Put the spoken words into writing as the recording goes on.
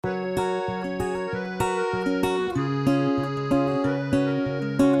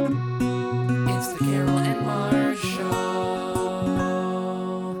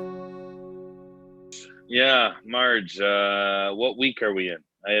Marge, what week are we in?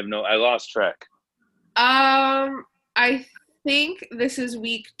 I lost track. I think this is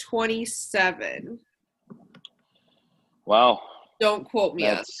week 27. Wow. Don't quote me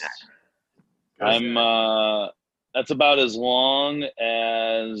on that. That's about as long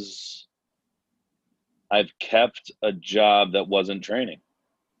as I've kept a job that wasn't training.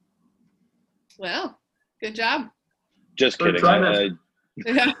 Well, good job. Just kidding. Third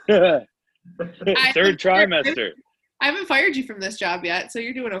trimester. I haven't fired you from this job yet, so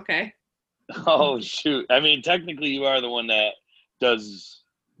you're doing okay. Oh, shoot. I mean, technically you are the one that does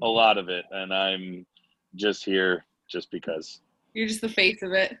a lot of it, and I'm just here just because. You're just the face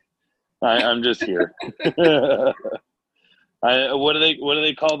of it. I'm just here. What do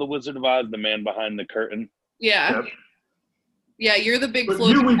they call the Wizard of Oz? The man behind the curtain? Yeah. Yep. Yeah, you're the big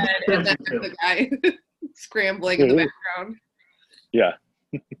floating head, and then there's the guy scrambling in the background. Yeah.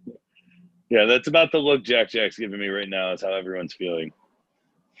 Yeah, that's about the look Jack's giving me right now. Is how everyone's feeling.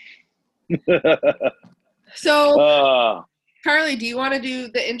 So, Carly, do you want to do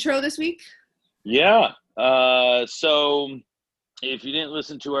the intro this week? Yeah. So if you didn't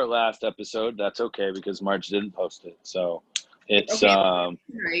listen to our last episode, that's okay because Marge didn't post it. So it's okay,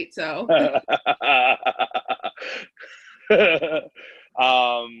 right. So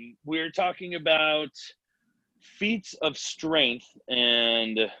we're talking about feats of strength,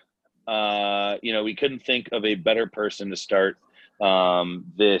 and we couldn't think of a better person to start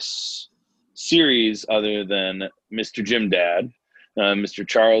this series other than Mr. Gym Dad, Mr.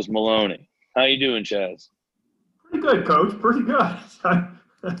 Chas Maloney. How you doing, Chaz? Pretty good, Coach. Pretty good.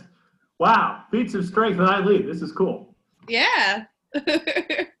 Wow, feats of strength and I lead. This is cool. Yeah.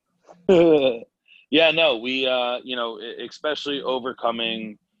 Yeah, no, we especially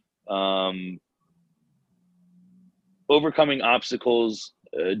overcoming obstacles,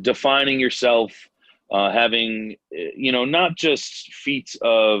 defining yourself, having not just feats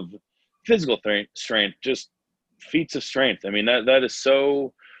of physical strength, just feats of strength. I mean, that is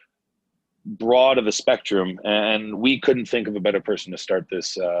so broad of a spectrum, and we couldn't think of a better person to start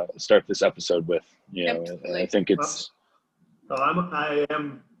this episode with. I think it's. I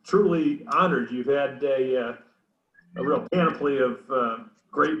am truly honored. You've had a real panoply of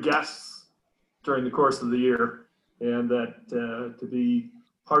great guests during the course of the year, and that to be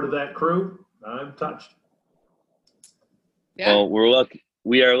part of that crew, I'm touched. Yeah. Well,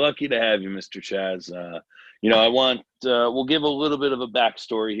 we are lucky to have you, Mr. Chaz. We'll give a little bit of a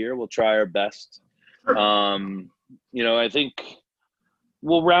backstory here. We'll try our best. I think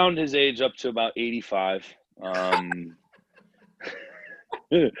we'll round his age up to about 85.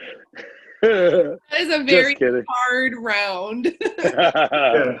 That is a very hard round.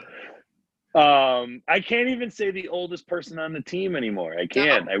 I can't even say the oldest person on the team anymore. I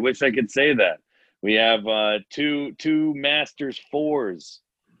can't. No. I wish I could say that. We have two Masters 4s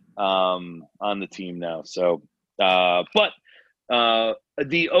on the team now. So, but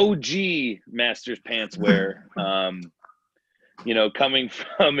the OG Masters pants wear, coming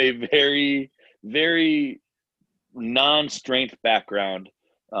from a very, very non-strength background,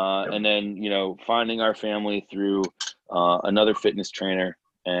 and then finding our family through another fitness trainer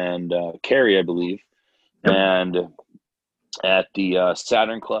and Carrie, I believe, and at the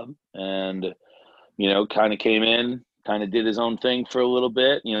Saturn Club, and kind of came in, kind of did his own thing for a little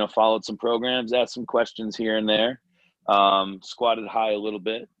bit, followed some programs, asked some questions here and there, squatted high a little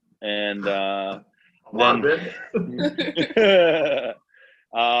bit, and and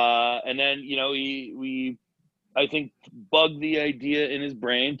then we I think bugged the idea in his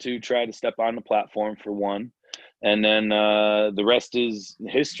brain to try to step on the platform for one, and then the rest is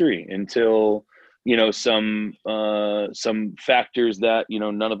history until some factors that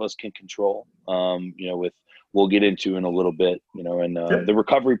none of us can control, with we'll get into in a little bit, and the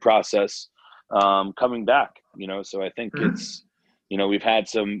recovery process, coming back, so I think it's we've had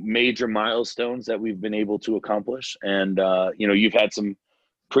some major milestones that we've been able to accomplish, and you've had some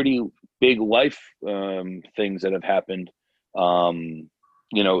pretty big life things that have happened in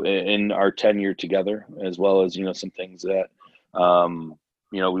our tenure together, as well as some things that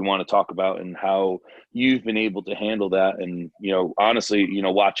we want to talk about, and how you've been able to handle that, and honestly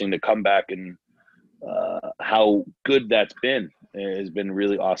watching the comeback and how good that's been has been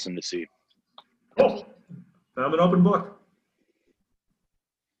really awesome to see. Cool. I'm an open book.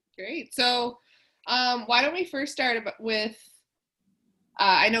 Great. So why don't we first start with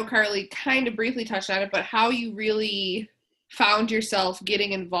I know Carly kind of briefly touched on it, but how you really found yourself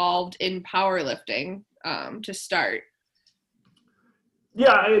getting involved in powerlifting to start.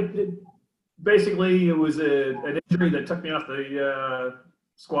 Yeah, basically it was an injury that took me off the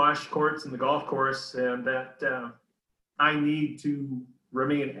squash courts and the golf course, and that I need to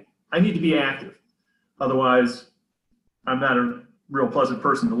be active. Otherwise, I'm not a real pleasant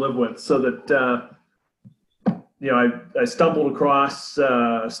person to live with. So that, I stumbled across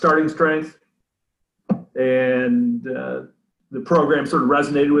starting strength, and the program sort of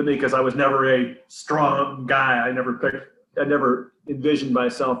resonated with me because I was never a strong guy. I never envisioned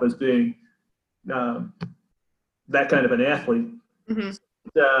myself as being that kind of an athlete.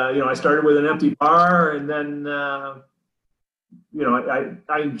 Mm-hmm. I started with an empty bar, and then, I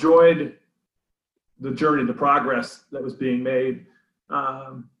enjoyed the journey, the progress that was being made.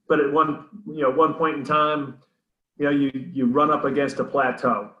 But at one point in time, you run up against a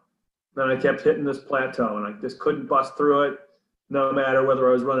plateau. Then I kept hitting this plateau, and I just couldn't bust through it, no matter whether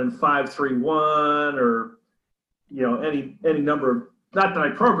I was running 5-3-1 or, any number of, not that I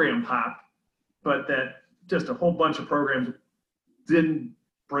program hop, but that just a whole bunch of programs didn't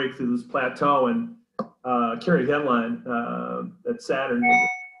break through this plateau. And Kerry Headline at Saturn, was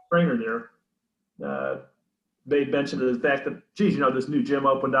a trainer there, made mention of the fact that, geez, this new gym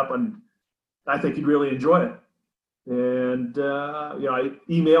opened up, and I think you'd really enjoy it. And, I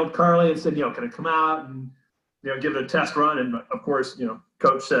emailed Carly and said, can I come out and, give it a test run? And of course,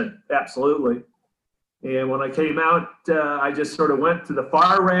 coach said, absolutely. And when I came out, I just sort of went to the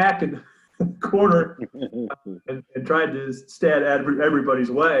far rack and corner and tried to stay out of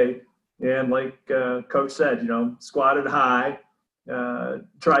everybody's way. And like coach said, squatted high,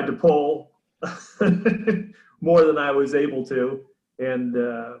 tried to pull more than I was able to. And,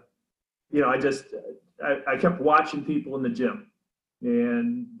 I kept watching people in the gym,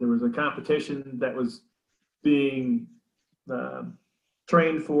 and there was a competition that was being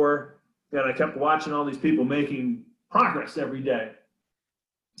trained for, and I kept watching all these people making progress every day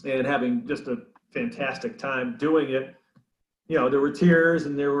and having just a fantastic time doing it. There were tears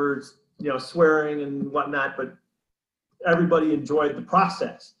and there were, swearing and whatnot, but everybody enjoyed the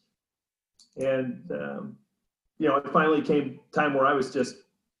process. And, it finally came time where I was just,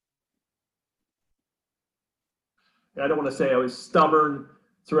 I don't want to say I was stubborn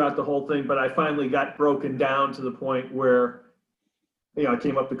throughout the whole thing, but I finally got broken down to the point where, I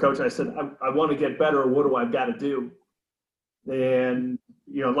came up to coach and I said, I want to get better. What do I got to do? And,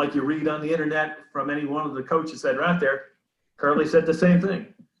 like you read on the internet from any one of the coaches that are out there, Carly said the same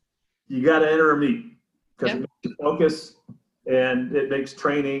thing. You got to enter a meet because it makes you focus, and it makes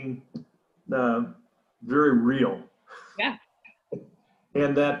training very real. Yeah.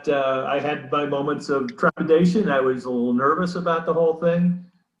 And that I had my moments of trepidation. I was a little nervous about the whole thing,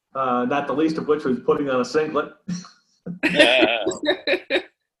 not the least of which was putting on a singlet.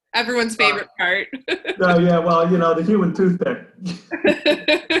 Everyone's favorite part. Yeah, well, the human toothpick.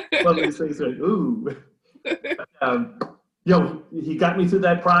 One of these things like, ooh. He got me through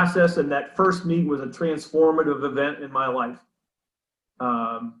that process, and that first meet was a transformative event in my life.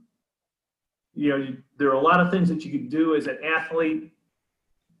 There are a lot of things that you can do as an athlete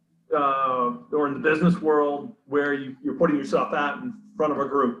or in the business world where you're putting yourself out in front of a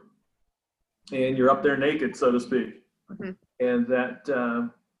group and you're up there naked, so to speak. Mm-hmm. And that,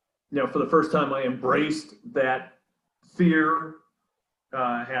 for the first time I embraced that fear,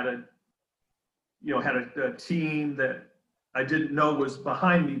 had a team that I didn't know was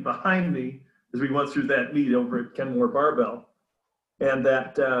behind me as we went through that meet over at Kenmore Barbell. And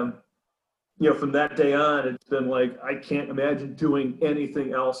that, from that day on, it's been like, I can't imagine doing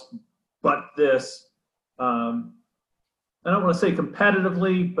anything else but this. I don't want to say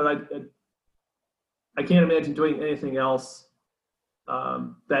competitively, but I can't imagine doing anything else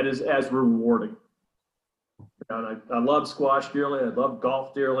that is as rewarding. And I love squash dearly, I love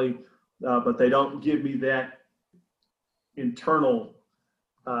golf dearly, but they don't give me that internal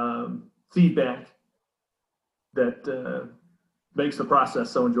feedback that makes the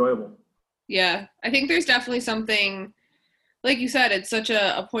process so enjoyable. Yeah, I think there's definitely something, like you said, it's such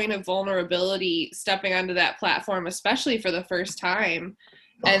a point of vulnerability stepping onto that platform, especially for the first time.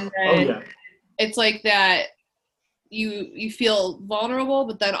 And then it's like that you feel vulnerable,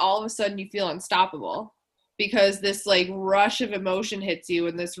 but then all of a sudden you feel unstoppable because this like rush of emotion hits you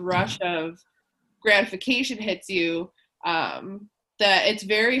and this rush of gratification hits you, that it's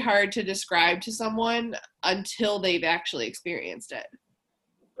very hard to describe to someone until they've actually experienced it.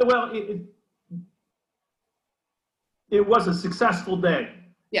 Well, it was a successful day.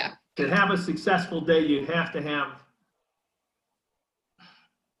 Yeah. To have a successful day, you have to have,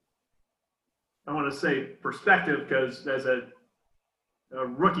 I want to say perspective, because as a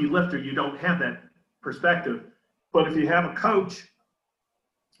rookie lifter, you don't have that perspective. But if you have a coach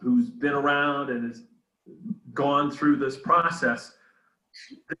who's been around and has gone through this process,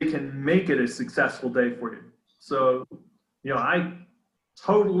 they can make it a successful day for you. So I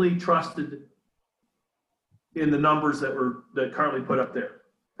totally trusted in the numbers that Carly put up there.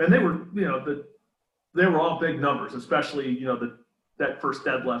 And they were, they were all big numbers, especially, that first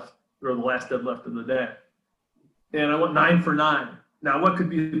deadlift or the last deadlift of the day. And I went 9 for 9. Now, what could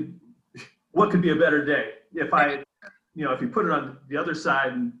be a better day? If you put it on the other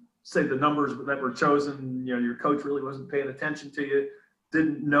side and say the numbers that were chosen, your coach really wasn't paying attention to you,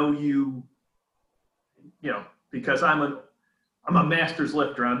 didn't know you, because I'm a master's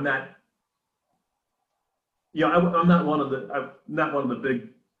lifter. I'm not, I'm not one of the big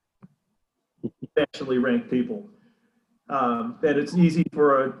nationally ranked people. And it's easy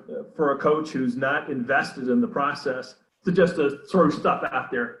for a coach who's not invested in the process to throw stuff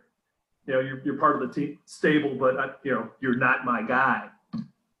out there. You're part of the team stable, but you're not my guy.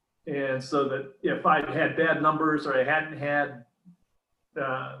 And so that if I had bad numbers or I hadn't had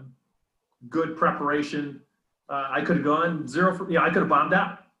good preparation, I could have gone 0 for, I could have bombed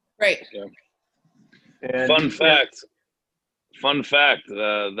out. Right. Yeah. And Fun fact.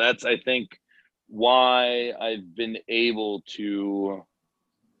 That's, I think, why I've been able to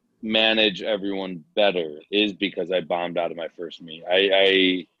manage everyone better is because I bombed out of my first meet.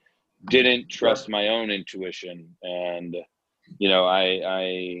 I didn't trust my own intuition, and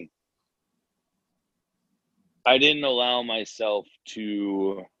I didn't allow myself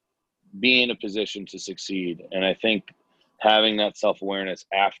to be in a position to succeed. And I think having that self-awareness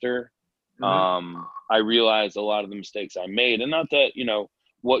after, I realized a lot of the mistakes I made, and not that,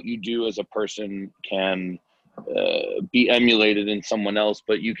 what you do as a person can be emulated in someone else,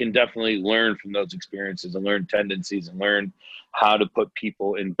 but you can definitely learn from those experiences and learn tendencies and learn how to put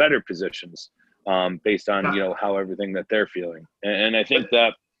people in better positions based on, how everything that they're feeling. And I think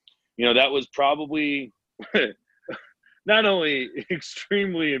that, that was probably not only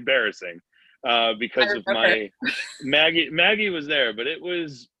extremely embarrassing because of my Maggie was there, but it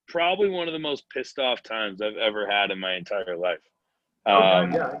was probably one of the most pissed off times I've ever had in my entire life.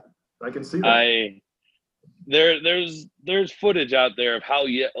 Yeah, I can see that. There's footage out there of how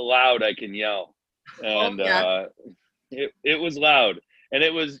loud I can yell, and it was loud, and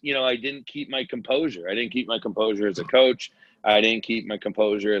it was, I didn't keep my composure. I didn't keep my composure as a coach. I didn't keep my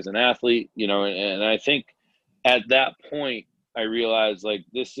composure as an athlete, and I think at that point I realized, like,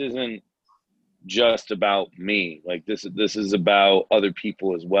 this isn't just about me. Like, this is about other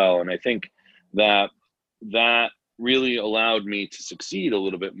people as well. And I think that really allowed me to succeed a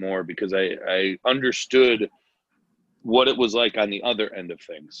little bit more because I understood what it was like on the other end of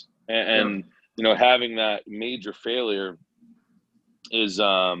things. And having that major failure is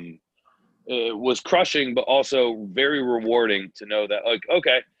it was crushing, but also very rewarding to know that, like,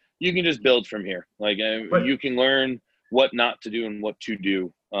 okay, you can just build from here. Like, you can learn what not to do and what to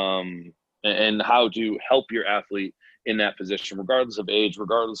do, and how to help your athlete in that position, regardless of age,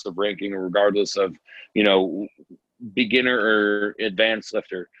 regardless of ranking, or regardless of, beginner or advanced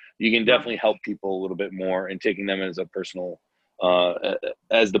lifter. You can definitely help people a little bit more and taking them as a personal,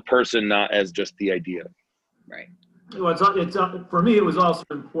 as the person, not as just the idea. Right. Well, it's for me, it was also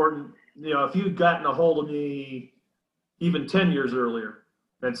important, if you'd gotten a hold of me even 10 years earlier,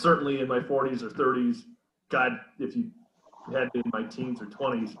 and certainly in my 40s or 30s, God, if you had me in my teens or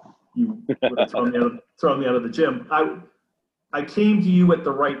 20s, you would have thrown me out of the gym. I came to you at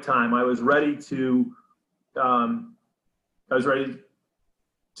the right time. I was ready to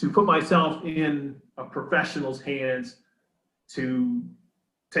put myself in a professional's hands to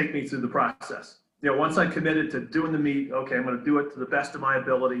take me through the process. Once I committed to doing the meet, okay, I'm going to do it to the best of my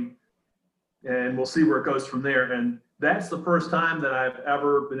ability, and we'll see where it goes from there. And that's the first time that I've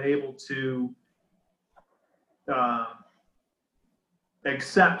ever been able to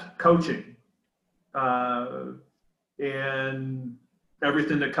accept coaching and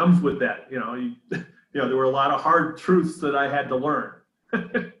everything that comes with that. There were a lot of hard truths that I had to learn.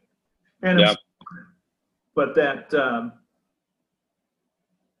 But that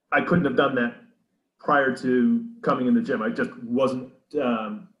I couldn't have done that prior to coming in the gym. I just wasn't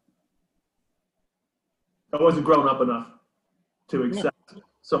I wasn't grown up enough to accept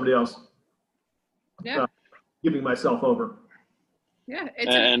somebody else giving myself over. Yeah,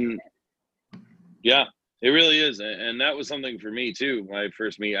 it really is. And that was something for me too. My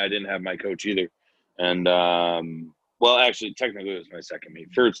first meet, I didn't have my coach either. And well, actually, technically it was my second meet.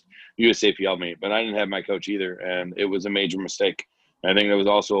 First USAPL meet, but I didn't have my coach either, and it was a major mistake. I think that was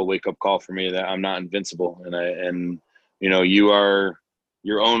also a wake-up call for me that I'm not invincible, and you are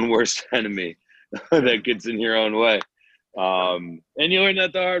your own worst enemy that gets in your own way, and you learn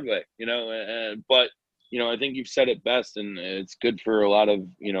that the hard way. But I think you've said it best, and it's good for a lot of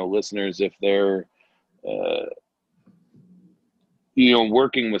listeners if they're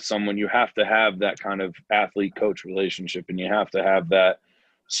working with someone, you have to have that kind of athlete coach relationship, and you have to have that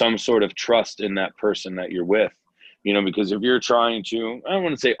some sort of trust in that person that you're with, because if you're trying to, I don't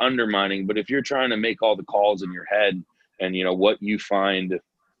want to say undermining, but if you're trying to make all the calls in your head and, what you find,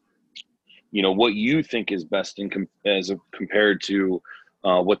 what you think is best compared to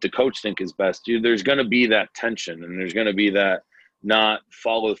what the coach think is best, there's going to be that tension, and there's going to be that not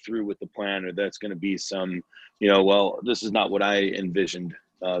follow through with the plan, or that's going to be some, well, this is not what I envisioned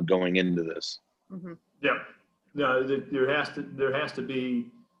going into this. Mm-hmm. Yeah, no, there has to be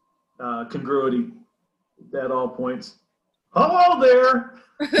congruity at all points. Hello there.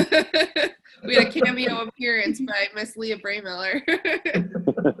 We had a cameo appearance by Miss Leah Braymiller.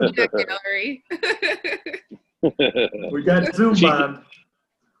 Gallery. We got Zoom on.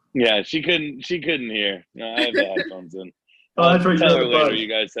 Yeah, she couldn't hear. No, I have the headphones in. Oh, that's right. Tell her later you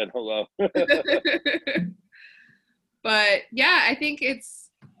guys said hello. But yeah, I think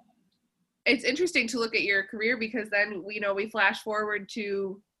it's interesting to look at your career, because then we flash forward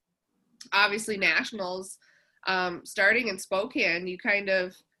to obviously nationals, starting in Spokane. You kind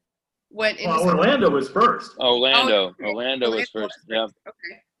of went into Orlando was first. Orlando was first. Yeah.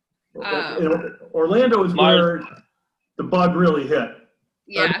 Okay. Orlando is where the bug really hit.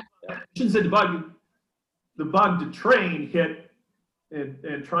 Yeah. I shouldn't say the bug to train hit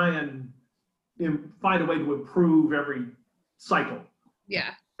and try and find a way to improve every cycle.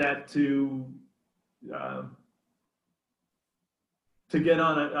 Yeah. That to get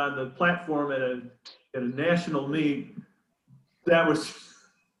on the platform at a national meet, that was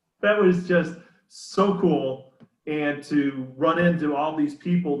just so cool, and to run into all these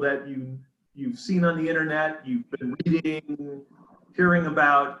people that you've seen on the internet, you've been reading, hearing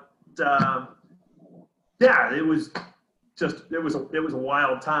about. Yeah, it was a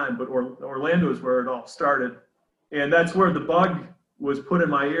wild time, but Orlando is where it all started, and that's where the bug was put in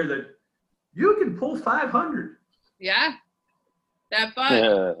my ear that you can pull 500. Yeah, that bug.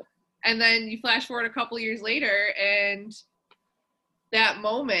 Yeah. And then you flash forward a couple years later, and that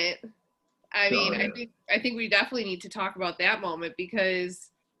moment. I mean, I think we definitely need to talk about that moment,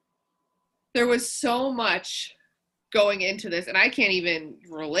 because there was so much going into this, and I can't even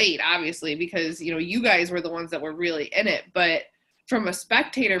relate, obviously, because you guys were the ones that were really in it, but from a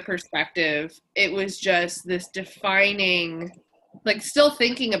spectator perspective, it was just this defining, like, still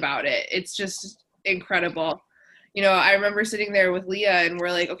thinking about it, it's just incredible. I remember sitting there with Leah, and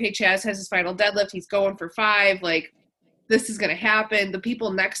we're like, okay, Chas has his final deadlift, he's going for 5, like, this is going to happen. The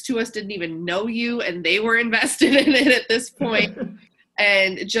people next to us didn't even know you, and they were invested in it at this point.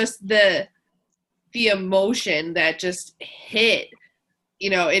 And just the emotion that just hit,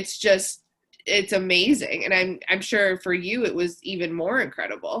 it's amazing. And I'm sure for you, it was even more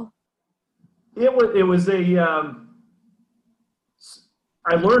incredible. It was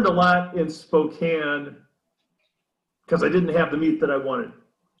I learned a lot in Spokane because I didn't have the meet that I wanted.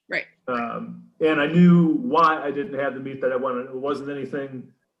 Right. And I knew why I didn't have the meet that I wanted. It wasn't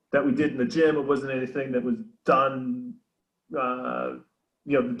anything that we did in the gym. It wasn't anything that was done, the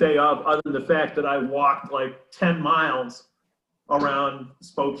day of, other than the fact that I walked like 10 miles around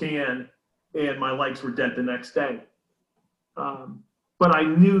Spokane and my legs were dead the next day. But I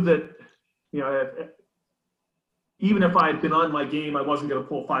knew that, even if I had been on my game, I wasn't going to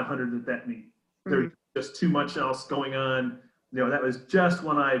pull 500 at that meet. Mm-hmm. There was just too much else going on. That was just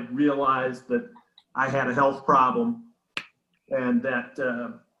when I realized that I had a health problem, and that,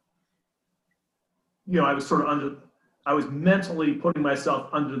 I was mentally putting myself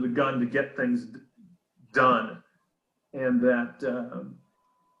under the gun to get things done. And that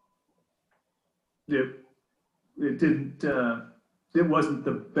it wasn't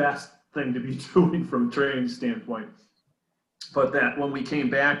the best thing to be doing from a training standpoint. But that when we came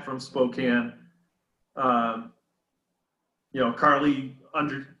back from Spokane, Carly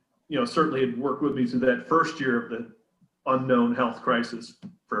certainly had worked with me through that first year of the unknown health crisis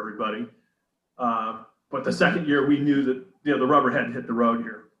for everybody. But the second year, we knew that the rubber hadn't hit the road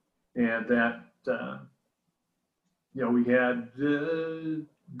here, and that we had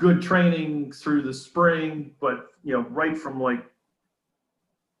good training through the spring, but right from like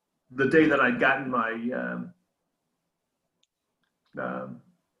the day that I'd gotten my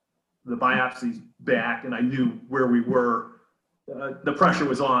the biopsies back, and I knew where we were. The pressure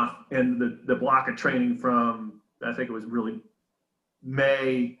was off, and the block of training from, I think it was really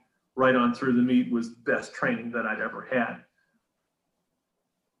May right on through the meet, was the best training that I'd ever had.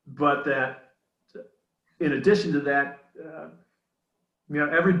 But that, in addition to that,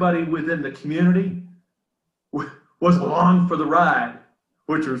 everybody within the community was along for the ride,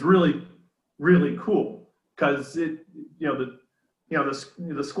 which was really, really cool, because the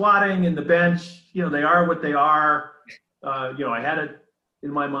the squatting and the bench, they are what they are. I had it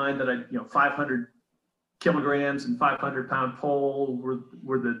in my mind that 500 kilograms and 500-pound pole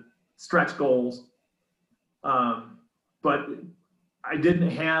were the stretch goals. But I didn't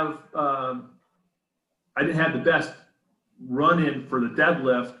have the best run in for the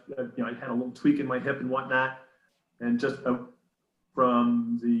deadlift. I had a little tweak in my hip and whatnot, and just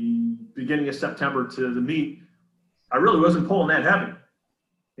from the beginning of September to the meet, I really wasn't pulling that heavy,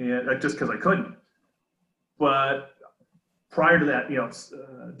 and just because I couldn't. But prior to that,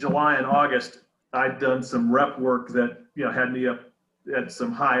 July and August, I'd done some rep work that had me up at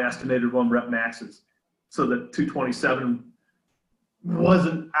some high estimated 1 rep maxes, so that 227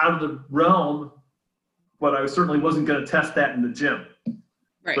 wasn't out of the realm, but I certainly wasn't going to test that in the gym.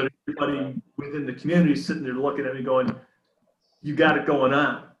 Right. But everybody within the community is sitting there looking at me going, you got it going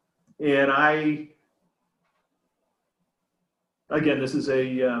on. And again, this is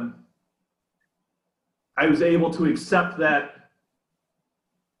I was able to accept that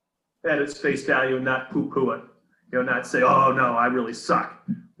at its face value and not poo-poo it, not say, oh no, I really suck.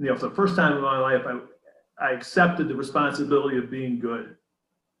 For the first time in my life, I accepted the responsibility of being good,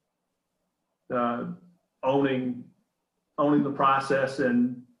 owning the process,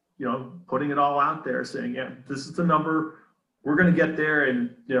 and putting it all out there, saying, yeah, this is the number, we're going to get there,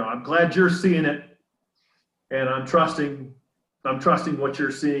 and I'm glad you're seeing it, and I'm trusting what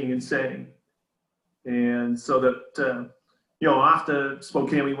you're seeing and saying. And so that off to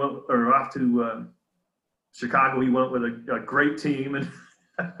Spokane we went, or off to Chicago we went with a great team, and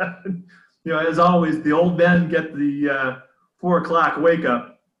as always, the old men get the 4 o'clock wake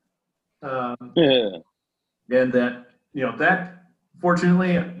up. And that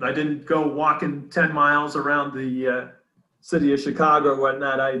fortunately, I didn't go walking 10 miles around the city of Chicago or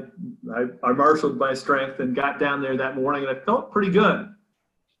whatnot. I marshaled my strength and got down there that morning, and I felt pretty good.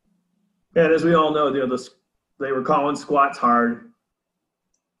 And as we all know, they were calling squats hard.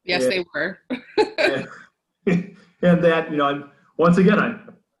 Yes, they were. and that, once again, I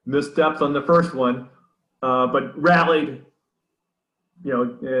missed depth on the first one, but rallied,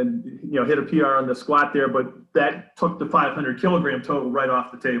 and hit a PR on the squat there, but that took the 500 kilogram total right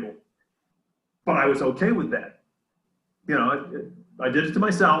off the table. But I was okay with that. I did it to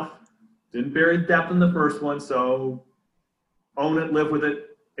myself, didn't bury the depth in the first one, so own it, live with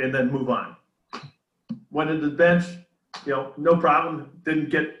it, and then move on. Went into the bench, no problem. Didn't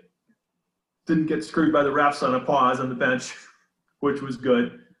get screwed by the refs on a pause on the bench, which was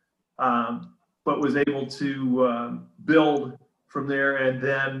good. But was able to build from there. And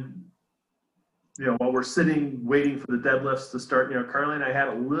then, while we're sitting waiting for the deadlifts to start, Carly and I had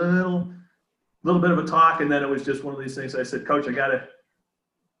a little bit of a talk, and then it was just one of these things. I said, Coach, I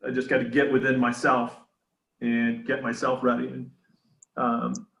just got to get within myself and get myself ready. And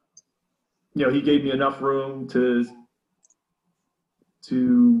he gave me enough room to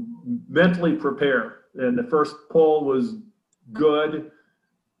mentally prepare. And the first pull was good,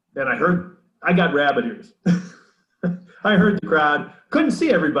 and I got rabbit ears. I heard the crowd. Couldn't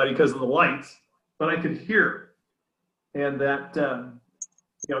see everybody because of the lights, but I could hear. And that,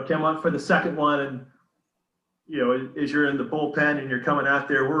 came up for the second one, and, as you're in the bullpen and you're coming out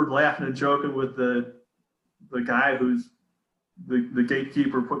there, we're laughing and joking with the guy who's the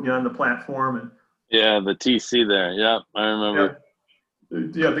gatekeeper putting you on the platform. And yeah, the TC there. Yeah, I remember.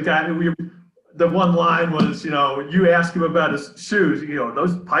 Yeah, the guy the one line was, you ask him about his shoes,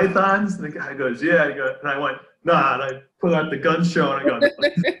 those pythons? And the guy goes, yeah. And I went, nah. And I put out the gun show, and I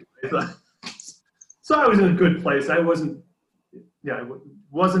go, so I was in a good place. I wasn't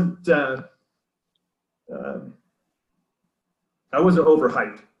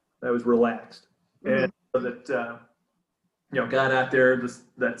overhyped. I was relaxed. Mm-hmm. And so that, got out there.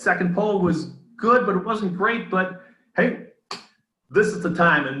 That second pole was good, but it wasn't great. But hey, this is the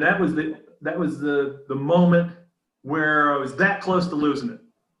time. And that was the moment where I was that close to losing it.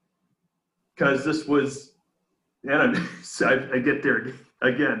 Because this was, and I get there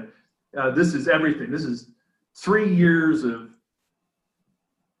again. This is everything. This is 3 years of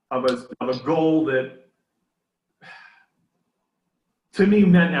a goal that to me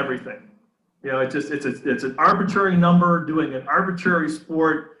meant everything. It's an arbitrary number doing an arbitrary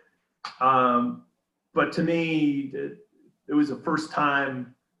sport. But to me, it was the first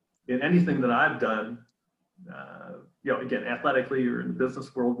time in anything that I've done, again, athletically or in the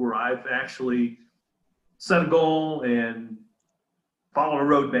business world, where I've actually set a goal and followed a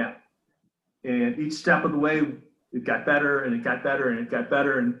roadmap. And each step of the way, it got better and it got better and it got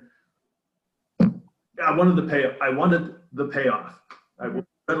better. And I wanted the payoff. I will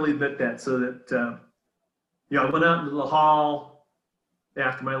readily admit that. So that, I went out into the hall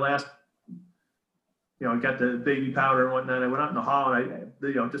after my last, I got the baby powder and whatnot. I went out in the hall and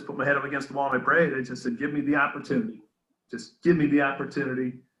I just put my head up against the wall and I prayed. I just said, give me the opportunity. Just give me the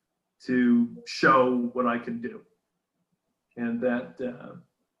opportunity to show what I can do. And that,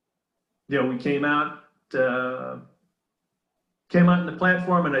 we came out in the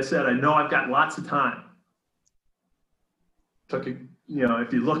platform and I said, I know I've got lots of time.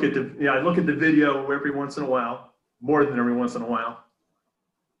 If you look at I look at the video every once in a while, more than every once in a while.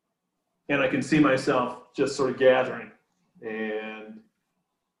 And I can see myself just sort of gathering. And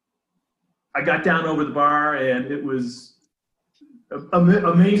I got down over the bar and it was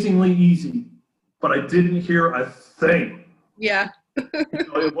amazingly easy, but I didn't hear a thing. Yeah.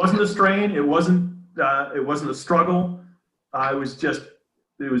 It wasn't a strain. It wasn't a struggle. It was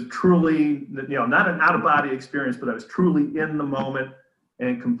truly, not an out of body experience, but I was truly in the moment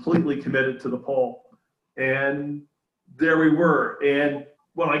and completely committed to the pole. And there we were. And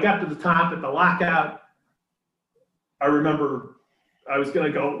when I got to the top at the lockout, I remember I was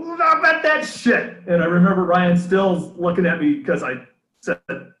going to go, how about that shit? And I remember Ryan Stills looking at me because I said,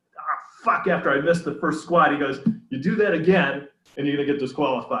 fuck, after I missed the first squat, he goes, you do that again and you're going to get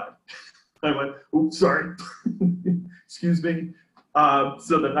disqualified. I went, oops, sorry. Excuse me.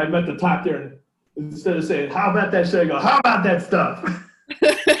 So that I'm at the top there, and instead of saying, how about that shit, I go, how about that stuff?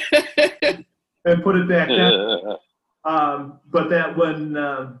 And put it back down. But that when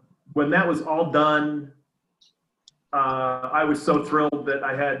that was all done, I was so thrilled that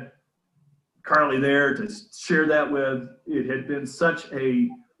I had Carly there to share that with. It had been such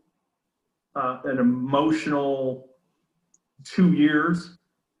an emotional 2 years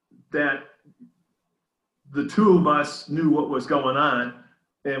that the two of us knew what was going on,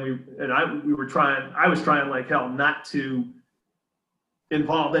 and I was trying like hell not to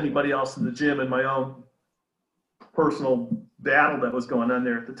involve anybody else in the gym in my own personal battle that was going on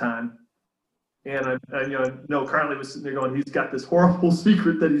there at the time. And I know Carly was sitting there going, he's got this horrible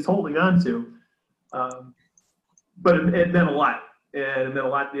secret that he's holding on to. But it meant a lot. And it meant a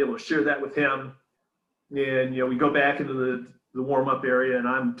lot to be able to share that with him. And, we go back into the warm-up area and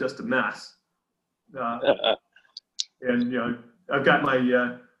I'm just a mess. And, I've got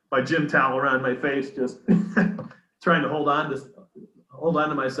my gym towel around my face, just trying to hold on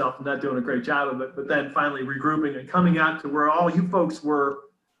to myself and not doing a great job of it. But then finally regrouping and coming out to where all you folks were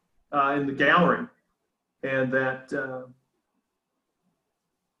in the gallery, and that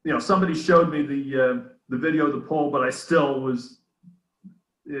somebody showed me the video of the pole, but I still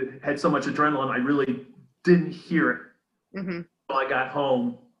it had so much adrenaline I really didn't hear it until I got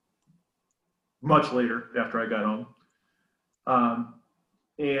home. Much later after I got home,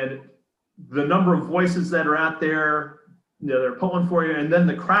 and the number of voices that are out there, they're pulling for you, and then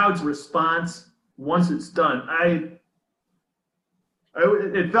the crowd's response once it's done.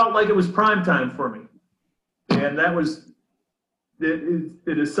 It felt like it was prime time for me, and that was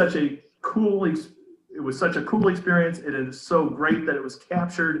it is such a cool. It was such a cool experience. It is so great that it was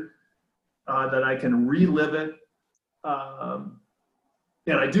captured, that I can relive it,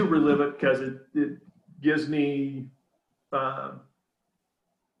 and I do relive it because it gives me, I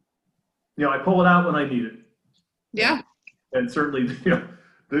pull it out when I need it. Yeah. And certainly,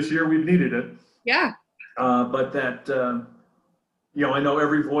 this year we've needed it. Yeah. But that. I know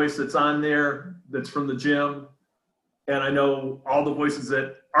every voice that's on there that's from the gym, and I know all the voices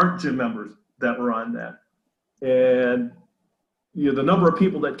that aren't gym members that were on that. And, the number of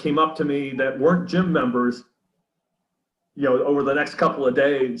people that came up to me that weren't gym members, over the next couple of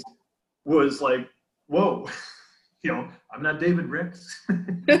days was like, whoa, I'm not David Ricks.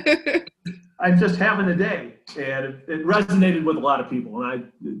 I'm just having a day. And it resonated with a lot of people.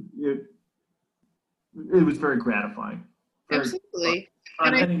 And it was very gratifying. Absolutely.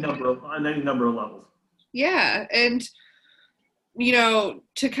 On any number of levels. Yeah. And,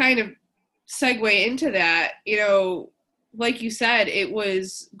 to kind of segue into that, like you said, it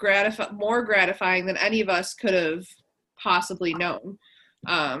was more gratifying than any of us could have possibly known.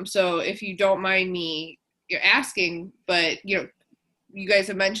 So if you don't mind me asking, but, you guys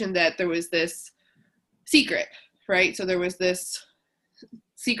have mentioned that there was this secret, right? So there was this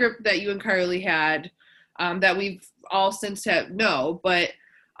secret that you and Carly had, that we've all since know, but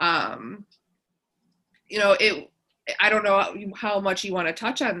I don't know how much you want to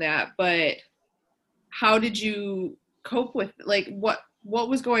touch on that, but how did you cope with, like, what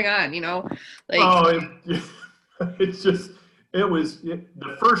was going on, it was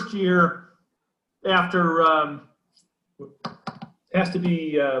the first year after, has to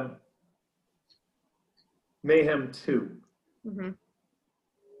be Mayhem 2. Mm-hmm.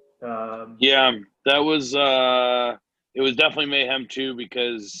 Yeah, that was It was definitely mayhem too,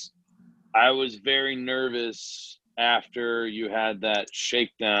 because I was very nervous after you had that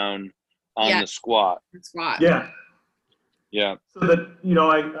shakedown on the squat. Yeah. Yeah. So that, you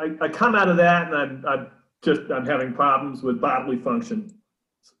know, I come out of that and I'm having problems with bodily function,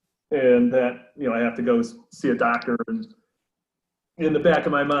 and that, you know, I have to go see a doctor. And in the back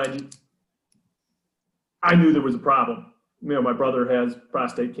of my mind, I knew there was a problem. You know, my brother has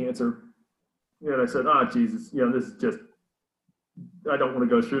prostate cancer, and I said, "Oh, Jesus, you know, this is just, I don't want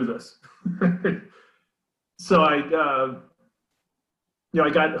to go through this." So you know, I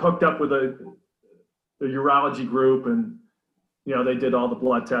got hooked up with a urology group, and you know, they did all the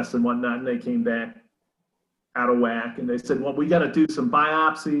blood tests and whatnot, and they came back out of whack, and they said, "Well, we got to do some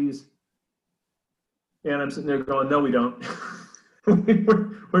biopsies." And I'm sitting there going, "No, we don't.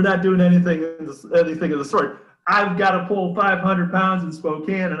 We're not doing anything of the sort. I've got to pull 500 pounds in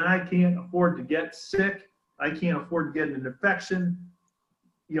Spokane, and I can't afford to get sick. I can't afford to get an infection.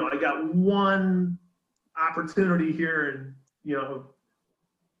 You know, I got one opportunity here, and you know,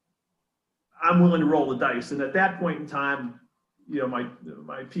 I'm willing to roll the dice." And at that point in time, you know,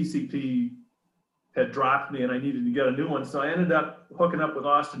 my PCP had dropped me, and I needed to get a new one. So I ended up hooking up with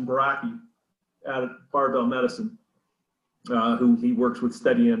Austin Baraki out at Barbell Medicine, who he works with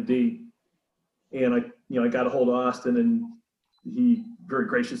SteadyMD. And I got a hold of Austin, and he very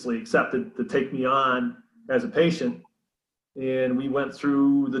graciously accepted to take me on as a patient. And we went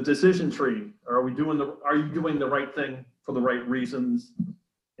through the decision tree. Are you doing the right thing for the right reasons?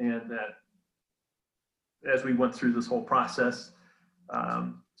 And that, as we went through this whole process,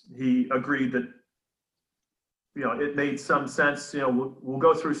 he agreed that, you know, it made some sense. You know, we'll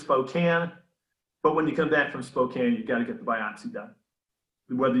go through Spokane, but when you come back from Spokane, you got to get the biopsy done,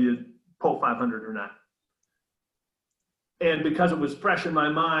 whether you pull 500 or not. And because it was fresh in my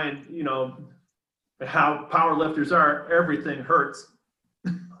mind, you know, how power lifters are, everything hurts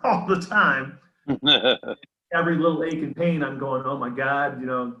all the time. Every little ache and pain, I'm going, "Oh my God, you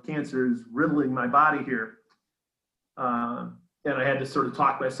know, cancer is riddling my body here." And I had to sort of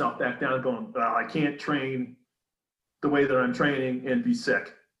talk myself back down, going, "Well, I can't train the way that I'm training and be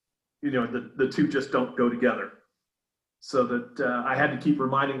sick." You know, the two just don't go together. So that I had to keep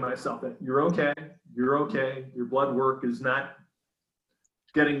reminding myself that you're okay. Your blood work is not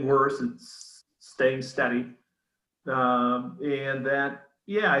getting worse. It's staying steady. And that,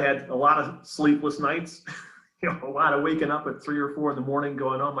 yeah, I had a lot of sleepless nights, you know, a lot of waking up at 3 or 4 in the morning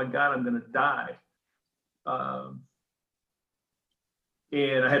going, "Oh my God, I'm going to die."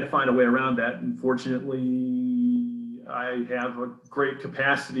 And I had to find a way around that. And fortunately, I have a great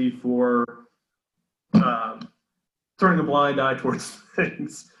capacity for turning a blind eye towards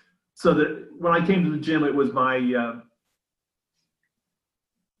things. So that when I came to the gym, it was my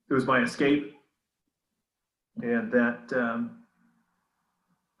escape, and that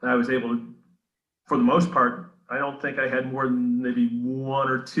I was able to, for the most part, I don't think I had more than maybe 1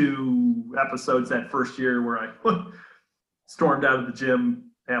 or 2 episodes that first year where I stormed out of the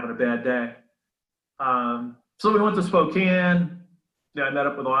gym having a bad day. So we went to Spokane. I met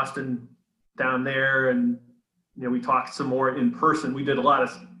up with Austin down there, and you know, we talked some more in person. We did a lot of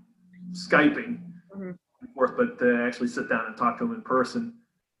Skyping and forth, but to actually sit down and talk to him in person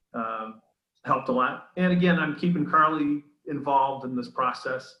helped a lot. And again, I'm keeping Carly involved in this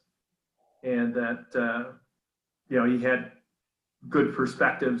process, and that you know, he had good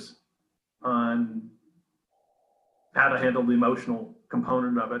perspectives on how to handle the emotional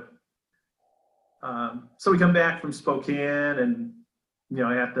component of it. So we come back from Spokane, and you know,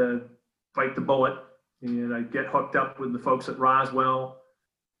 I have to bite the bullet, and I get hooked up with the folks at Roswell,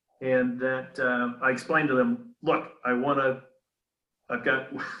 and that I explained to them, "Look, I've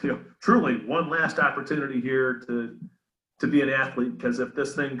got, you know, truly one last opportunity here to be an athlete, because if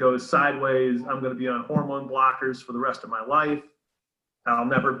this thing goes sideways, I'm going to be on hormone blockers for the rest of my life. I'll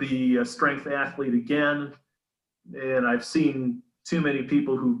never be a strength athlete again. And I've seen too many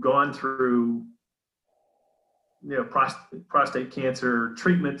people who've gone through, you know, prostate cancer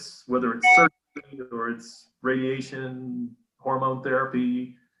treatments, whether it's surgery or it's radiation, hormone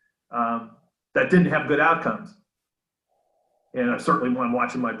therapy, that didn't have good outcomes." And I certainly, when I'm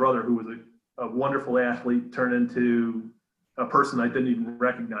watching my brother, who was a wonderful athlete, turn into a person I didn't even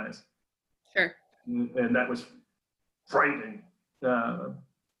recognize. Sure. And that was frightening.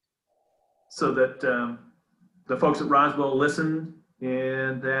 So that the folks at Roswell listened,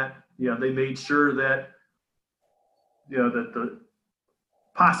 and that, you know, they made sure that, you know, that the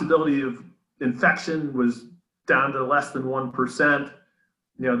possibility of infection was down to less than 1%.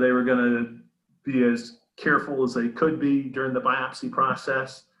 You know, they were going to be as careful as they could be during the biopsy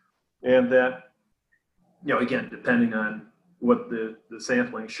process, and that again, depending on what the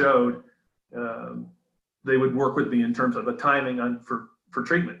sampling showed, they would work with me in terms of the timing for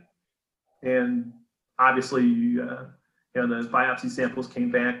treatment. And obviously, the biopsy samples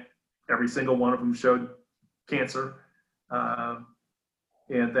came back. Every single one of them showed cancer. And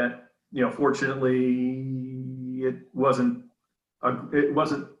that, fortunately, it wasn't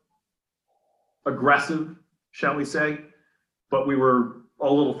aggressive, shall we say, but we were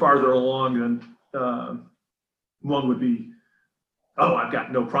a little farther along than one would be. Oh, I've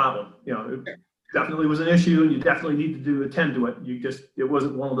got no problem. It definitely was an issue, and you definitely need to attend to it. It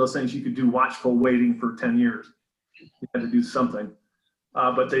wasn't one of those things you could do watchful waiting for 10 years. You had to do something.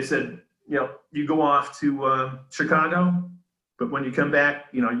 But they said, you go off to Chicago, but when you come back,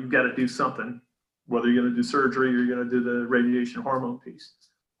 you've got to do something, whether you're going to do surgery or you're going to do the radiation hormone piece.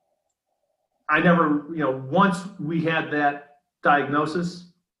 I never, once we had that diagnosis,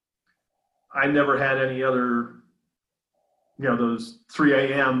 I never had any other, those 3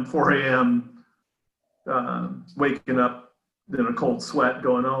 a.m., 4 a.m., waking up in a cold sweat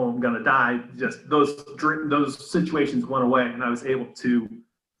going, oh, I'm going to die. Just those situations went away, and I was able to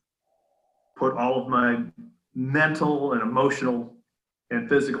put all of my mental and emotional and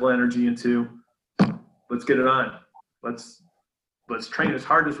physical energy into, let's get it on. Let's train as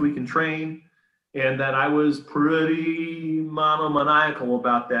hard as we can train. And that I was pretty monomaniacal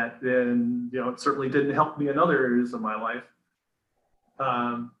about that. And, it certainly didn't help me in other areas of my life.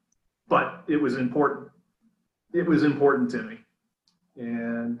 But it was important. It was important to me.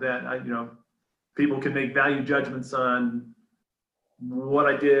 And that, people can make value judgments on what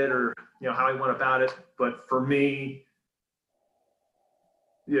I did or, how I went about it. But for me,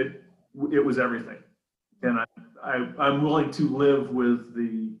 it was everything. And I'm willing to live with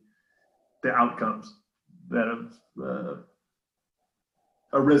the outcomes that have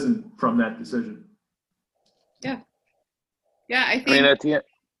arisen from that decision. Yeah, I think. I mean, at the end.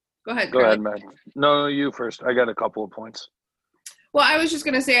 Go ahead. Go ahead, man. No, you first. I got a couple of points. Well, I was just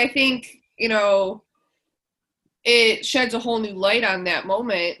gonna say, I think it sheds a whole new light on that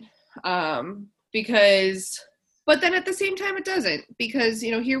moment, but then at the same time, it doesn't, because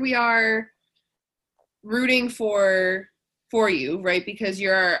here we are rooting for you, right? Because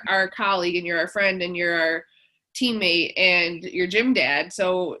you're our colleague and you're our friend and you're our teammate and your gym dad.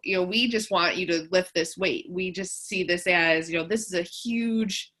 So, we just want you to lift this weight. We just see this as, this is a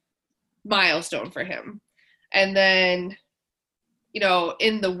huge milestone for him. And then,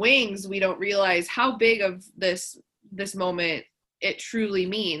 in the wings, we don't realize how big of this moment it truly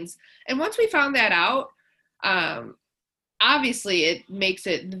means. And once we found that out, obviously it makes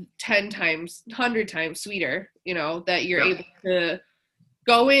it 10 times, 100 times sweeter, that you're able to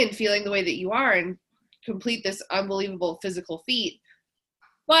go in feeling the way that you are and complete this unbelievable physical feat.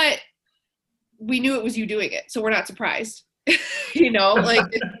 But we knew it was you doing it, so we're not surprised,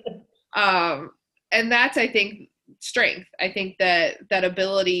 and that's, I think, strength. I think that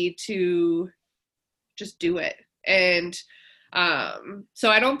ability to just do it. And so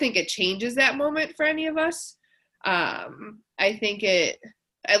I don't think it changes that moment for any of us. I think it,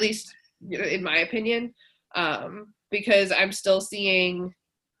 at least in my opinion, because I'm still seeing,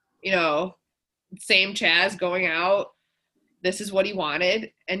 same Chas going out. This is what he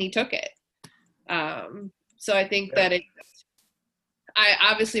wanted, and he took it. So I think that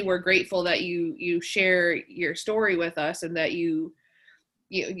obviously we're grateful that you share your story with us, and that you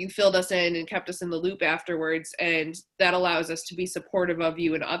filled us in and kept us in the loop afterwards, and that allows us to be supportive of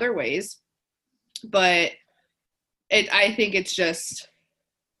you in other ways. But I think it's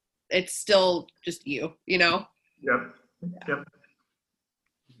still just you, Yep.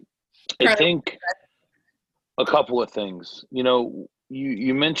 I think a couple of things.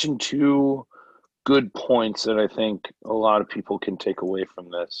 You mentioned two good points that I think a lot of people can take away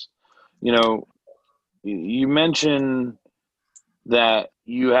from this. You mentioned that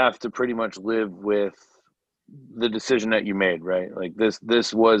you have to pretty much live with the decision that you made, right? Like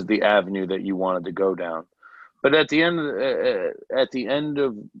this was the avenue that you wanted to go down. But at the end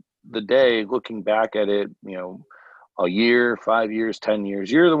of the day, looking back at it, a year, 5 years, 10 years,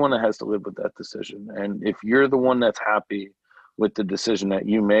 you're the one that has to live with that decision. And if you're the one that's happy with the decision that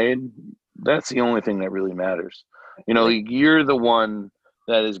you made, that's the only thing that really matters. You're the one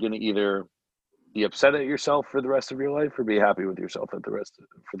that is going to either be upset at yourself for the rest of your life or be happy with yourself for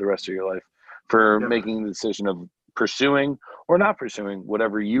the rest of your life for making the decision of pursuing or not pursuing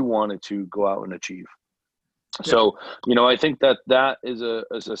whatever you wanted to go out and achieve. So, I think that is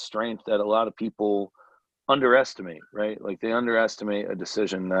a strength that a lot of people underestimate, right? Like they underestimate a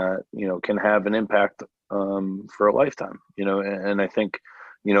decision that, can have an impact for a lifetime, and I think,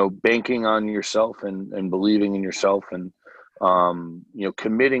 banking on yourself and believing in yourself and,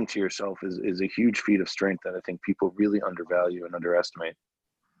 committing to yourself is a huge feat of strength that I think people really undervalue and underestimate.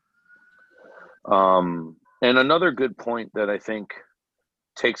 And another good point that I think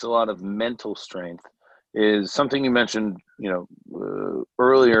takes a lot of mental strength is something you mentioned,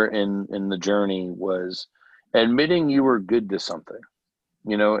 earlier in the journey, was admitting you were good to something.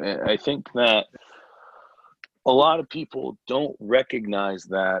 And I think that a lot of people don't recognize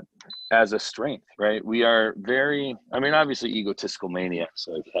that as a strength, right? We are very, obviously egotistical maniacs,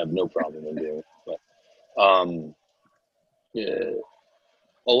 so I have no problem in doing it, but yeah,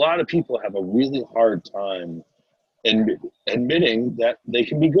 a lot of people have a really hard time admitting that they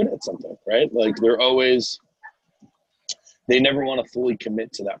can be good at something, right? Like they never want to fully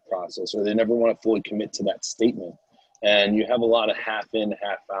commit to that process, or they never want to fully commit to that statement. And you have a lot of half in,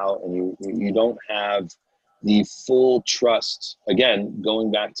 half out, and you don't have the full trust, again, going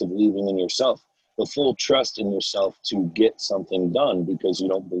back to believing in yourself, the full trust in yourself to get something done because you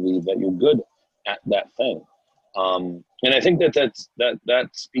don't believe that you're good at that thing. And I think that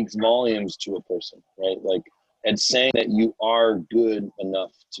speaks volumes to a person, right? Like, and saying that you are good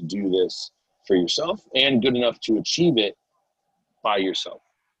enough to do this for yourself and good enough to achieve it by yourself.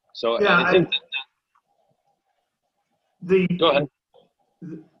 So Yeah, I think go ahead.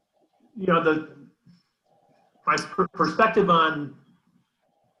 My perspective on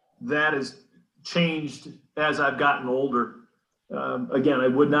that has changed as I've gotten older. Again, I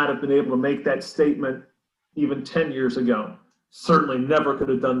would not have been able to make that statement even 10 years ago. Certainly never could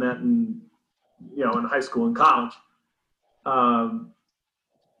have done that in high school and college. I'm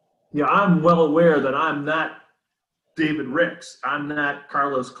well aware that I'm not David Ricks. I'm not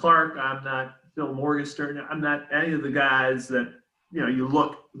Carlos Clark. I'm not Phil Morgenstern. I'm not any of the guys that, you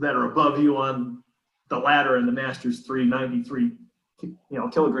look that are above you on the ladder in the Masters 393,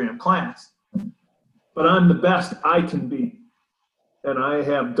 kilogram class. But I'm the best I can be. And I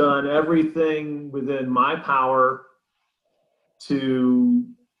have done everything within my power to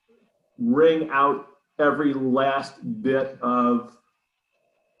wring out every last bit of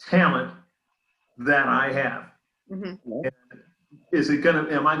talent that I have. Mm-hmm.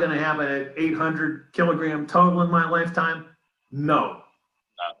 Am I gonna have an 800 kilogram total in my lifetime? No.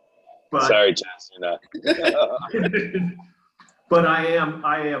 But, sorry, Chas, you're not. but I am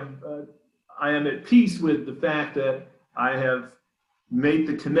at peace with the fact that I have made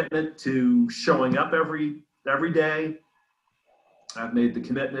the commitment to showing up every day. I've made the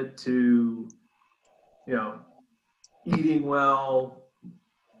commitment to, eating well.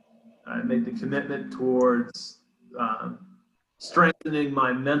 I made the commitment towards strengthening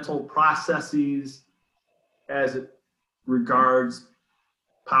my mental processes as it regards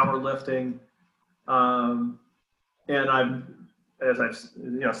powerlifting. And as I've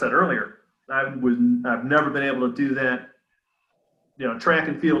said earlier, I've never been able to do that. Track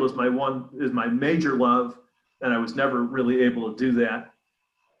and field is my major love, and I was never really able to do that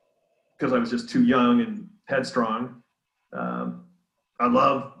because I was just too young and headstrong. I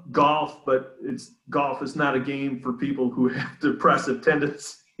love golf, but golf is not a game for people who have depressive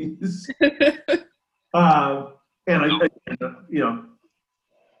tendencies. And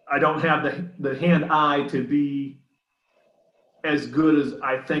I don't have the hand-eye to be as good as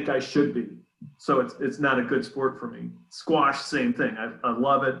I think I should be. So it's not a good sport for me. Squash, same thing. I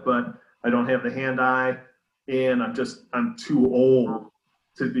love it, but I don't have the hand-eye, and I'm too old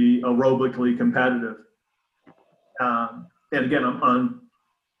to be aerobically competitive. And again, I'm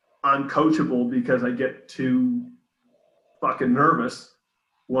uncoachable because I get too fucking nervous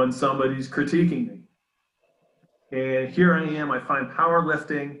when somebody's critiquing me. And here I am, I find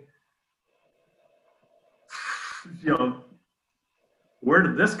powerlifting, where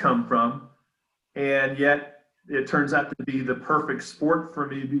did this come from? And yet it turns out to be the perfect sport for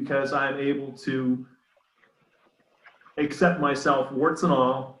me because I'm able to accept myself, warts and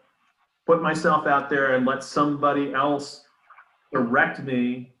all, put myself out there and let somebody else direct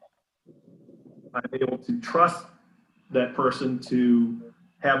me. I'm able to trust that person to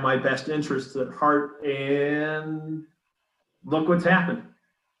have my best interests at heart, and look what's happened.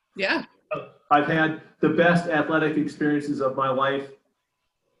 Yeah. I've had the best athletic experiences of my life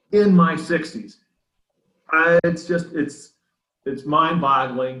in my 60s. It's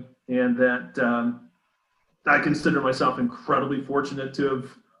mind-boggling, and that I consider myself incredibly fortunate to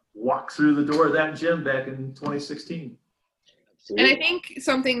have walked through the door of that gym back in 2016. And I think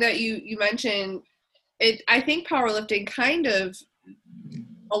something that you mentioned, I think powerlifting kind of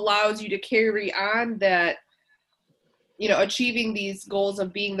allows you to carry on that, achieving these goals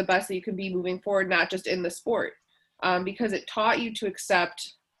of being the best that you can be moving forward, not just in the sport. because it taught you to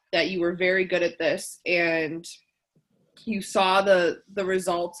accept that you were very good at this, and you saw the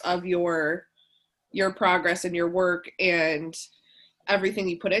results of your progress and your work and everything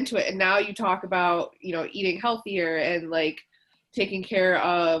you put into it. And now you talk about, you know, eating healthier and like taking care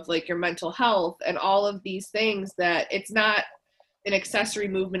of like your mental health and all of these things, that it's not an accessory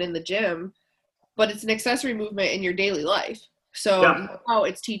movement in the gym, but it's an accessory movement in your daily life. So now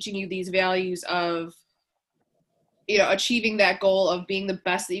it's teaching you these values of, you know, achieving that goal of being the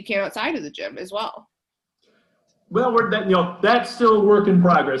best that you can outside of the gym as well. Well, that's still a work in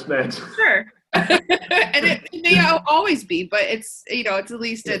progress, Max. Sure. And it may always be, but it's, you know, it's at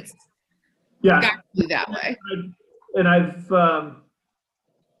least it's got to be that way. And I've,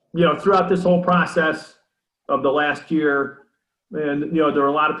 you know, throughout this whole process of the last year, and, you know, there are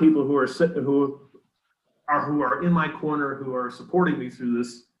a lot of people who are in my corner, who are supporting me through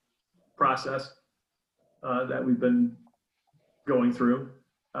this process that we've been going through.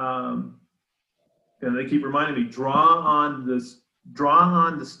 And they keep reminding me, draw on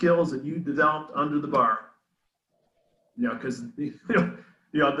the skills that you developed under the bar. You know, because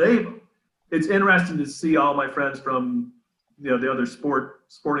it's interesting to see all my friends from, you know, the other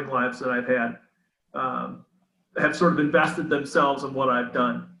sporting lives that I've had have sort of invested themselves in what I've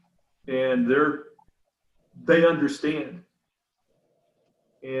done, and they understand,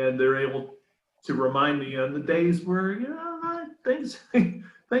 and they're able to remind me on the days where, you know, things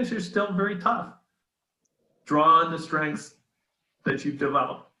are still very tough. Draw on the strengths that you've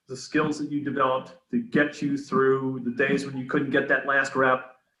developed, the skills that you developed to get you through the days when you couldn't get that last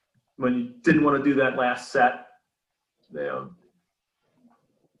rep, when you didn't want to do that last set. You know,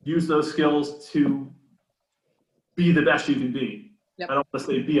 use those skills to be the best you can be. Yep. I don't want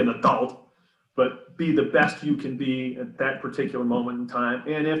to say be an adult, but be the best you can be at that particular moment in time.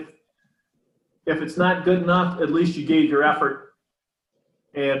 And if it's not good enough, at least you gave your effort,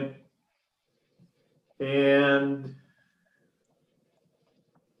 and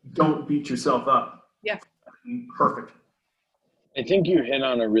don't beat yourself up. Yeah. Perfect. I think you hit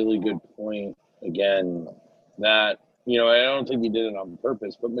on a really good point again, that, you know, I don't think you did it on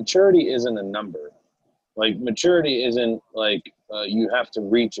purpose, but maturity isn't a number. Like, maturity isn't like you have to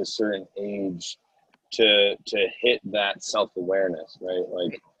reach a certain age to hit that self-awareness, right?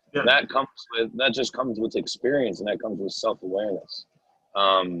 Like, that just comes with experience, and that comes with self-awareness.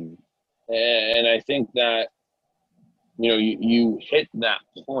 And I think that, you know, you hit that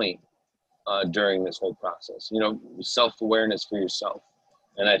point during this whole process, you know, self-awareness for yourself.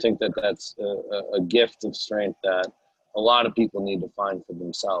 And I think that that's a gift of strength that a lot of people need to find for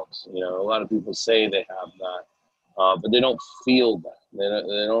themselves. You know, a lot of people say they have that, but they don't feel that. They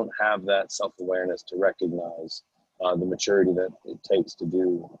don't have that self-awareness to recognize the maturity that it takes to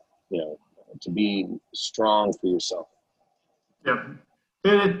do, you know, to be strong for yourself. Yeah.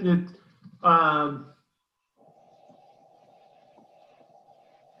 And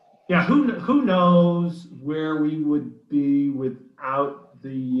yeah, who knows where we would be without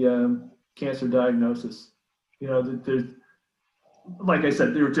the cancer diagnosis. You know, there's, like I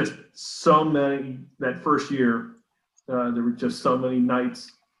said, there were just so many that first year. There were just so many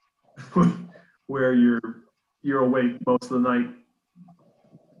nights where you're awake most of the night,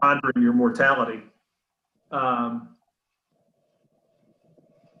 pondering your mortality. And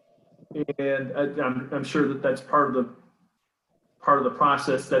I'm sure that that's part of the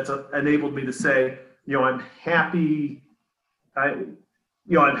process that's enabled me to say, you know, I'm happy. I'm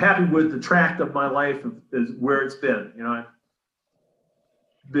happy with the track of my life is where it's been. You know,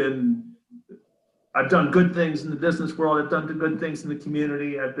 I've done good things in the business world. I've done good things in the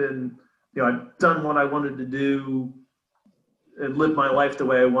community. I've done what I wanted to do and lived my life the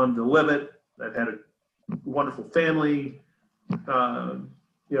way I wanted to live it. I've had a wonderful family.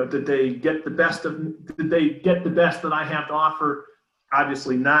 You know, did they get the best that I have to offer?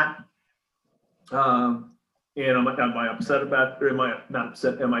 Obviously not. And am I upset about, or am I not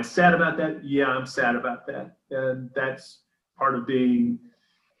upset? Am I sad about that? Yeah, I'm sad about that. And that's part of being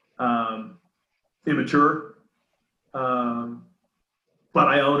immature. But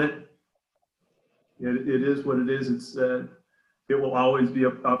I own it. It is what it is. It will always be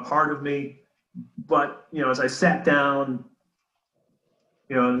a part of me. But, you know, as I sat down,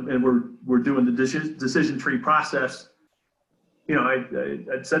 you know, and we're doing the decision tree process, you know, I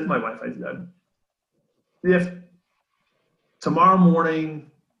said to my wife, if tomorrow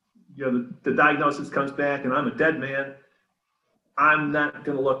morning, you know, the diagnosis comes back and I'm a dead man, I'm not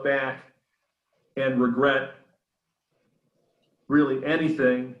going to look back and regret really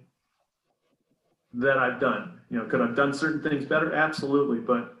anything that I've done. You know, could I've done certain things better? Absolutely.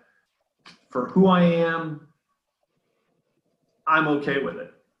 But for who I am I'm okay with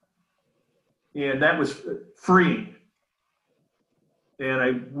it. And that was freeing. And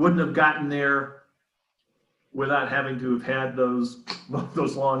I wouldn't have gotten there without having to have had those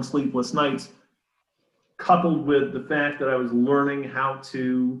long sleepless nights, coupled with the fact that I was learning how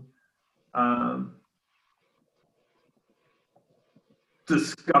to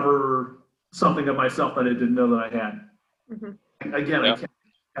discover something of myself that I didn't know that I had. Mm-hmm. Again, yeah.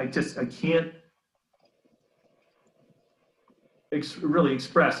 I can't really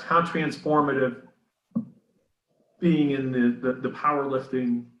express how transformative being in the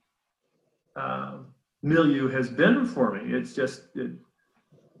powerlifting milieu has been for me. It's just,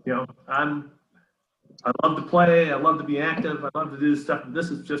 I love to play. I love to be active. I love to do this stuff. This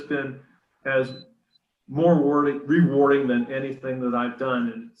has just been as more rewarding than anything that I've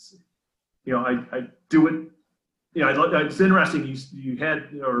done. And it's, I do it. It's interesting. You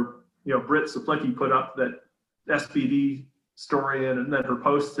had, Britt Saplicki put up that SBD story and then her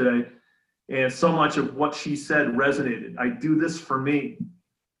post today, and so much of what she said resonated. I do this for me.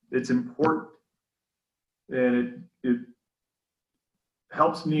 It's important, and it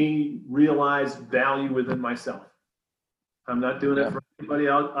helps me realize value within myself. I'm not doing it for anybody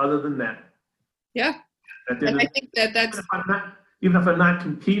else other than that. Yeah. And I think that's even if I'm not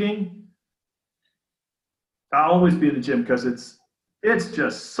competing, I'll always be in the gym because it's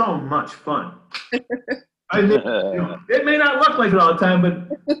just so much fun. I mean, it may not look like it all the time, but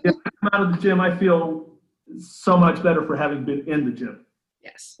if I come out of the gym, I feel so much better for having been in the gym.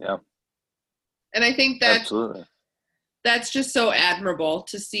 Yes. Yeah. And I think that absolutely. That's just so admirable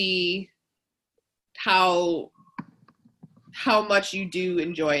to see how much you do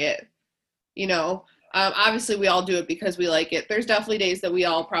enjoy it. Obviously we all do it because we like it. There's definitely days that we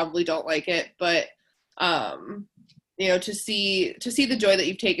all probably don't like it, but to see the joy that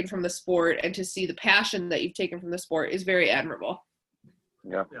you've taken from the sport and to see the passion that you've taken from the sport is very admirable.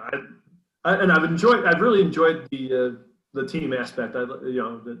 Yeah. I've really enjoyed the team aspect.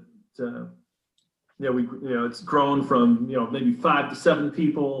 It's grown from, maybe 5 to 7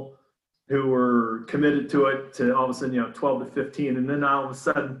 people who were committed to it to all of a sudden, 12 to 15. And then all of a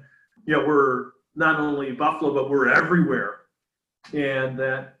sudden, we're not only Buffalo, but we're everywhere. And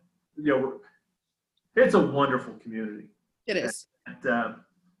that, it's a wonderful community. It is. And,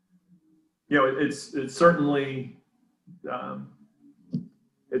 it's certainly,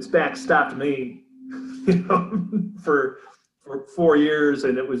 it's backstopped me, for 4 years,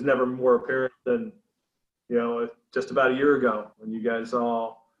 and it was never more apparent than, just about a year ago when you guys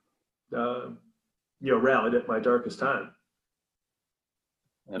all, rallied at my darkest time.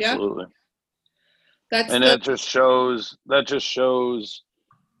 Absolutely. Yeah. That just shows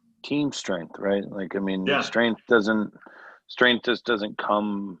team strength, right? Like, I mean, strength just doesn't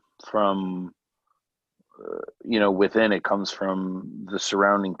come from, within. It comes from the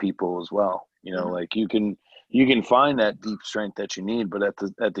surrounding people as well. Like you can find that deep strength that you need, but at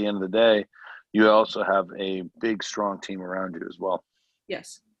the end of the day, you also have a big, strong team around you as well.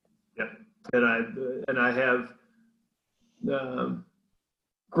 Yes. Yeah, and I have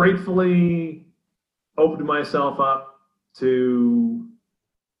gratefully opened myself up to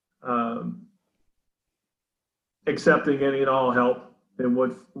accepting any and all help in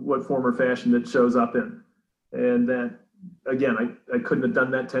what form or fashion it shows up in, and that again, I couldn't have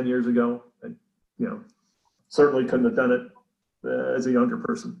done that 10 years ago. I, certainly couldn't have done it as a younger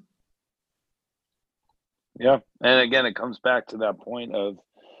person. Yeah, and again, it comes back to that point of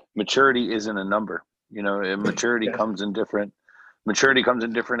maturity isn't a number. Maturity comes in different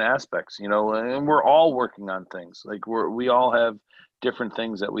aspects. And we're all working on things. Like we all have different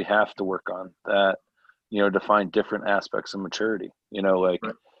things that we have to work on that define different aspects of maturity. Right.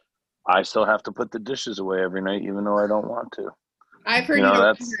 I still have to put the dishes away every night, even though I don't want to. I've heard you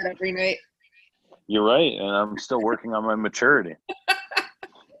don't do that every night. You're right, and I'm still working on my maturity.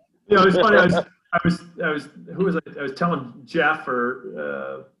 It's funny. I was telling Jeff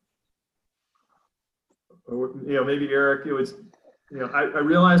or maybe Eric. It was, I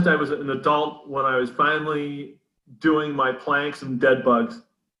realized I was an adult when I was finally doing my planks and dead bugs.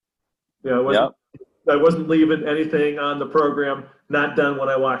 I wasn't leaving anything on the program not done when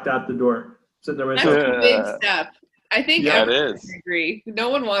I walked out the door. Sitting there myself. That's a big step. I think everyone can agree. No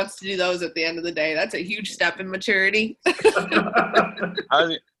one wants to do those at the end of the day. That's a huge step in maturity.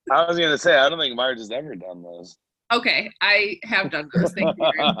 I was going to say, I don't think Marge has ever done those. Okay, I have done those. Thank you.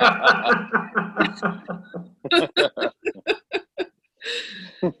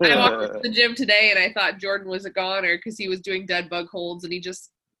 I walked into the gym today and I thought Jordan was a goner because he was doing dead bug holds and he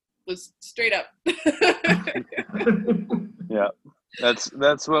just was straight up. Yeah,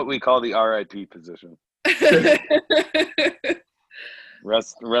 that's what we call the RIP position.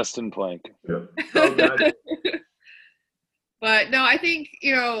 Rest and plank. Yeah. Oh, God. But no, I think,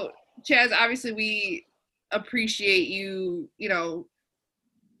 Chaz, obviously we appreciate you,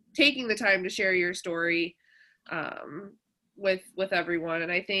 taking the time to share your story with everyone.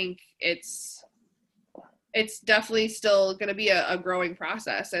 And I think it's definitely still going to be a growing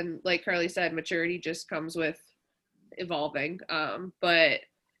process. And like Carly said, maturity just comes with evolving. But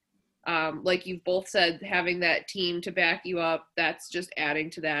like you've both said, having that team to back you up, that's just adding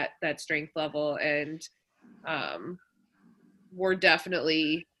to that strength level. And we're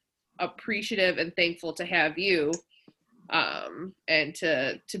definitely appreciative and thankful to have you and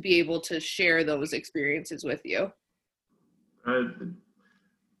to be able to share those experiences with you. It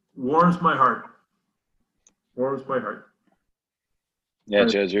warms my heart. Warms my heart. Yeah,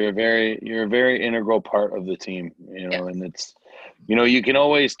 Chaz, you're a very integral part of the team, Yeah. and it's, you can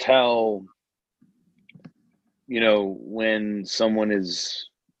always tell, when someone is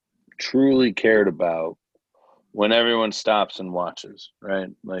truly cared about when everyone stops and watches, right?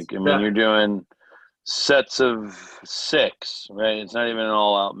 Like, you're doing sets of 6, right? It's not even an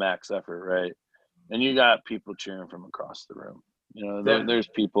all-out max effort, right? And you got people cheering from across the room. There's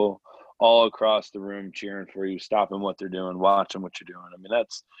people all across the room cheering for you, stopping what they're doing, watching what you're doing.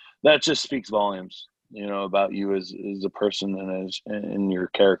 That just speaks volumes, about you as a person and in your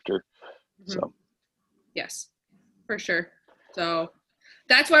character. Mm-hmm. So, yes, for sure. So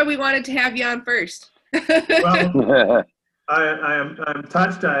that's why we wanted to have you on first. Well, I'm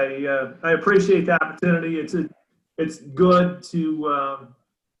touched. I appreciate the opportunity. It's good to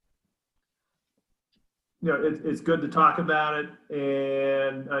it's good to talk about it,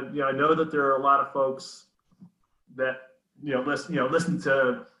 and I know that there are a lot of folks that listen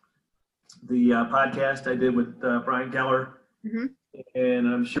to the podcast I did with Brian Keller, mm-hmm. and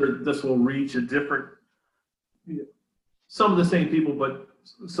I'm sure this will reach a different, some of the same people, but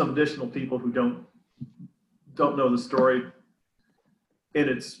some additional people who don't know the story in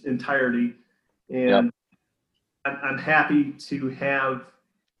its entirety. And yep. I'm happy to have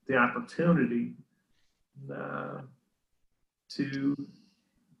the opportunity to,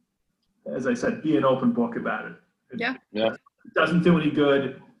 as I said, be an open book about it. It doesn't do any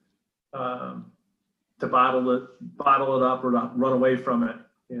good to bottle it up or not run away from it.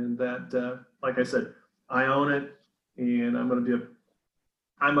 And that, like I said, I own it, and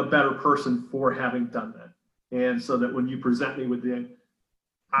I'm a better person for having done that. And so that when you present me with the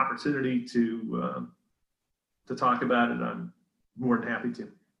opportunity to talk about it, I'm more than happy to.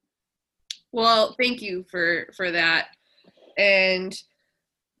 Well, thank you for that. And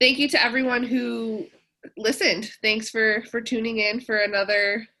thank you to everyone who listened. Thanks for tuning in for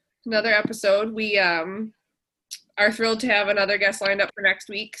another episode. We are thrilled to have another guest lined up for next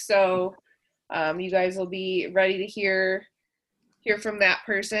week. So you guys will be ready to hear from that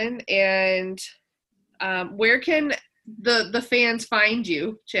person. And where can the fans find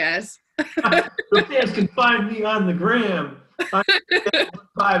you, Chaz? The fans can find me on the gram.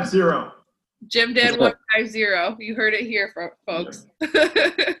 50. Jim Dad 150. You heard it here, folks.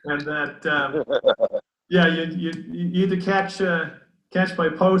 And that, you either catch my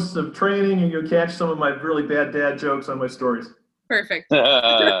posts of training, and you'll catch some of my really bad dad jokes on my stories. Perfect.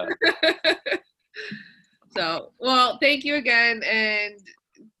 So, well, thank you again, and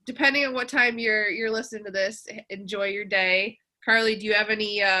depending on what time you're listening to this, enjoy your day. Carly, do you have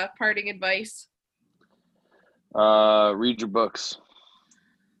any parting advice? Read your books.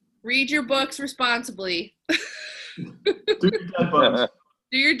 Read your books responsibly. Do your dead bugs.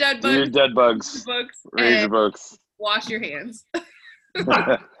 Do your dead bugs. Do your dead bugs. Read your books. Wash your hands.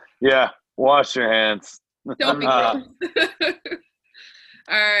 Yeah, wash your hands. Don't be gross.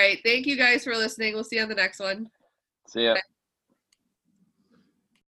 All right. Thank you guys for listening. We'll see you on the next one. See ya. Bye.